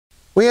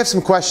We have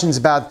some questions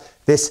about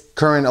this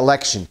current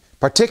election,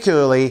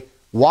 particularly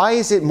why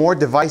is it more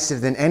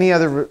divisive than any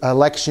other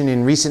election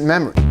in recent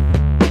memory?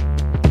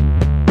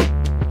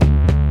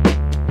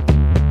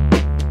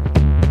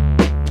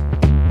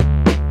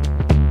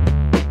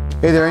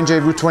 Hey there,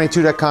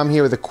 NJRoute22.com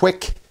here with a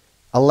quick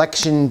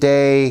election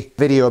day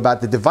video about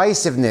the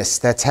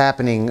divisiveness that's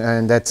happening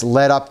and that's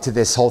led up to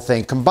this whole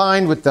thing,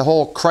 combined with the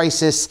whole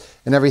crisis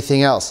and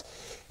everything else.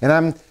 And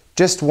I'm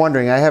just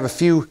wondering, I have a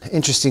few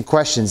interesting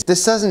questions.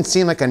 This doesn't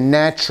seem like a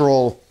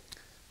natural,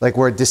 like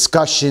where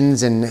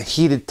discussions and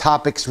heated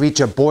topics reach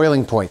a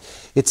boiling point.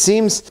 It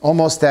seems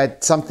almost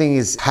that something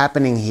is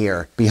happening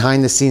here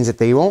behind the scenes that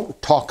they won't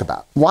talk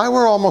about. Why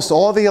were almost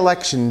all the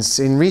elections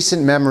in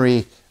recent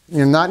memory,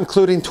 not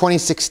including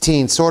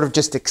 2016, sort of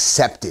just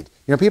accepted?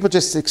 People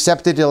just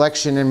accepted the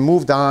election and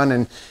moved on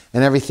and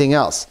everything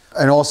else.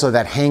 And also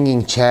that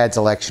hanging Chad's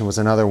election was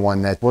another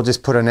one that we'll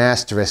just put an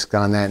asterisk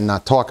on that and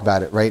not talk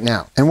about it right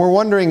now. And we're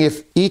wondering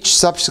if each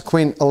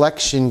subsequent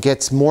election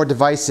gets more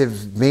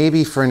divisive,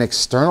 maybe for an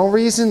external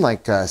reason,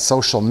 like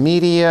social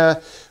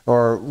media,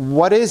 or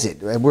what is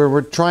it?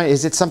 We're trying,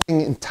 is it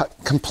something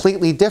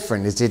completely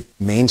different? Is it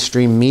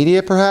mainstream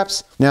media,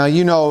 perhaps? Now,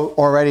 you know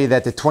already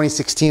that the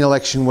 2016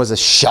 election was a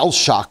shell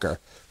shocker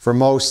for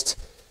most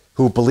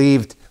who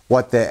believed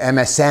what the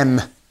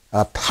MSM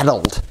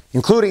peddled,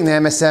 including the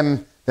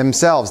MSM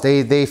themselves.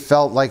 They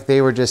felt like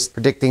they were just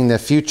predicting the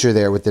future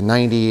there with the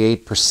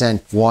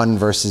 98% one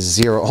versus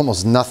zero,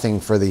 almost nothing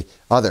for the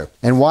other.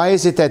 And why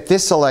is it that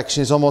this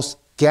election is almost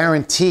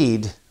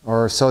guaranteed,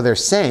 or so they're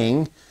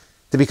saying,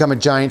 to become a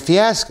giant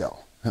fiasco?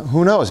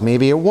 Who knows?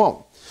 Maybe it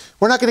won't.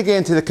 We're not going to get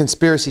into the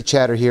conspiracy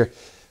chatter here,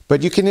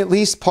 but you can at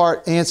least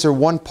answer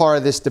one part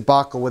of this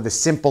debacle with a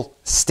simple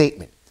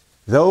statement.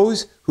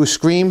 Those who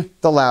scream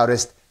the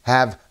loudest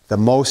have the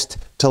most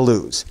to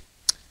lose.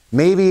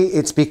 Maybe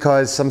it's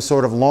because some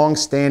sort of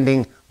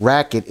long-standing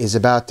racket is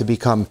about to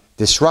become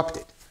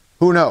disrupted.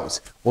 Who knows?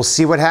 We'll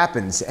see what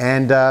happens,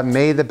 and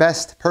may the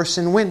best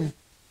person win.